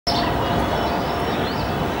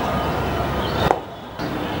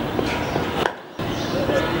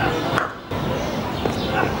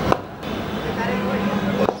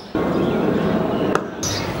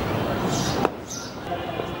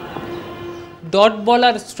Dot ball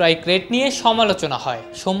আর strike rate নিয়ে সমালোচনা হয়।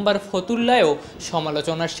 সোমবার ফতুল্লায়ও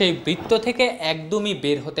সমালোচনার সেই বৃত্ত থেকে একদমই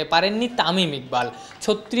বের হতে পারেননি তামিম ইকবাল।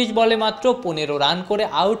 ৩৬ বলে মাত্র ১৫ রান করে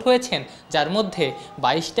আউট হয়েছেন, যার মধ্যে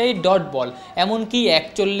 ২২টাই ডট বল। এমনকি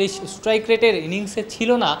 ৪১ স্ট্রাইক রেটের ইনিংসে ছিল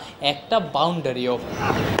না একটা বাউন্ডারিও।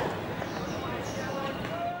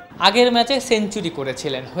 আগের ম্যাচে সেঞ্চুরি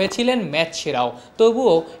করেছিলেন, হয়েছিলেন ম্যাচ সেরাও।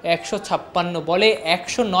 তবুও ১৫৬ বলে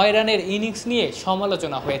 ১০৯ রানের ইনিংস নিয়ে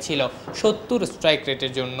সমালোচনা হয়েছিল ৭০ স্ট্রাইক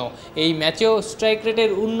রেটের জন্য। এই ম্যাচেও স্ট্রাইক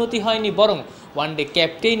রেটের উন্নতি হয়নি, বরং ওয়ানডে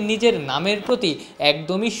ক্যাপ্টেন নিজের নামের প্রতি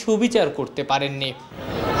একদমই সুবিচার করতে পারেননি।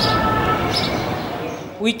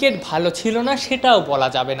 উইকেট ভালো ছিল না সেটাও বলা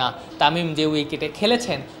যাবে না। তামিম যে উইকেটে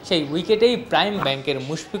খেলেছেন সেই উইকেটেই প্রাইম ব্যাংকের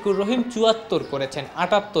মুশফিকুর রহিম ৭৪ করেছেন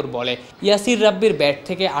 ৭৮ বলে। ইয়াসির রাব্বির ব্যাট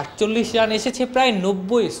থেকে ৪৮ রান এসেছে প্রায়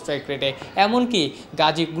 ৯০ স্ট্রাইক রেটে। এমনকি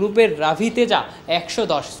গাজী গ্রুপের রাভি তেজা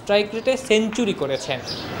 ১১০ স্ট্রাইক রেটে সেঞ্চুরি করেছেন।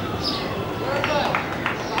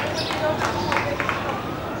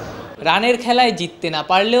 রানের খেলায় জিততে না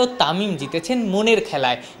পারলেও তামিম জিতেছেন মনের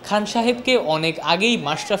খেলায়। খান সাহেবকে অনেক আগেই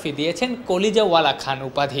মাশরাফি দিয়েছেন কলিজাওয়ালা খান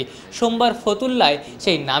উপাধি। সোমবার ফতুল্লায়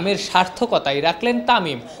সেই নামের সার্থকতাই রাখলেন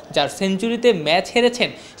তামিম, যার সেঞ্চুরিতে ম্যাচ হেরেছেন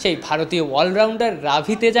সেই ভারতীয় অলরাউন্ডার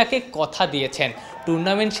রাভি তেজাকে কথা দিয়েছেন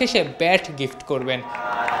টুর্নামেন্ট শেষে ব্যাট গিফট করবেন।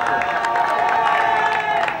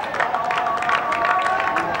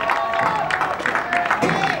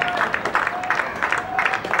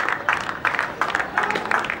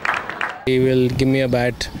 He will give me a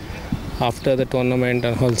bat after the tournament,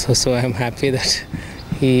 and also so I am happy that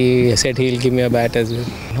he said he will give me a bat as well.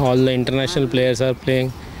 All the international players are playing.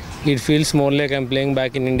 It feels more like I'm playing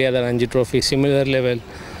back in India, the Ranji Trophy, similar level.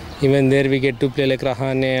 Even there we get to play like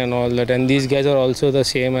Rahane and all that, and these guys are also the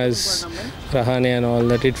same as Rahane and all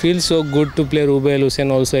that. It feels so good to play Rubel Hussain,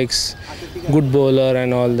 also good bowler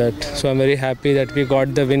and all that. So I'm very happy that we got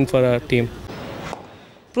the win for our team.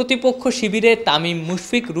 প্রতিপক্ষ শিবিরে তামিম,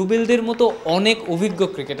 মুশফিক, রুবেলদের মতো অনেক অভিজ্ঞ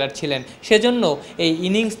cricketer ছিলেন, সেজন্য এই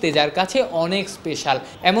innings তেজার কাছে অনেক স্পেশাল।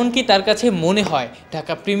 এমনকি তার কাছে মনে হয়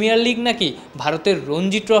ঢাকা প্রিমিয়ার লিগ নাকি ভারতের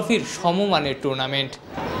রঞ্জি ট্রফির সমমানের টুর্নামেন্ট।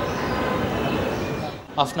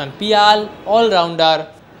 আফনান পিয়াল, অলরাউন্ডার।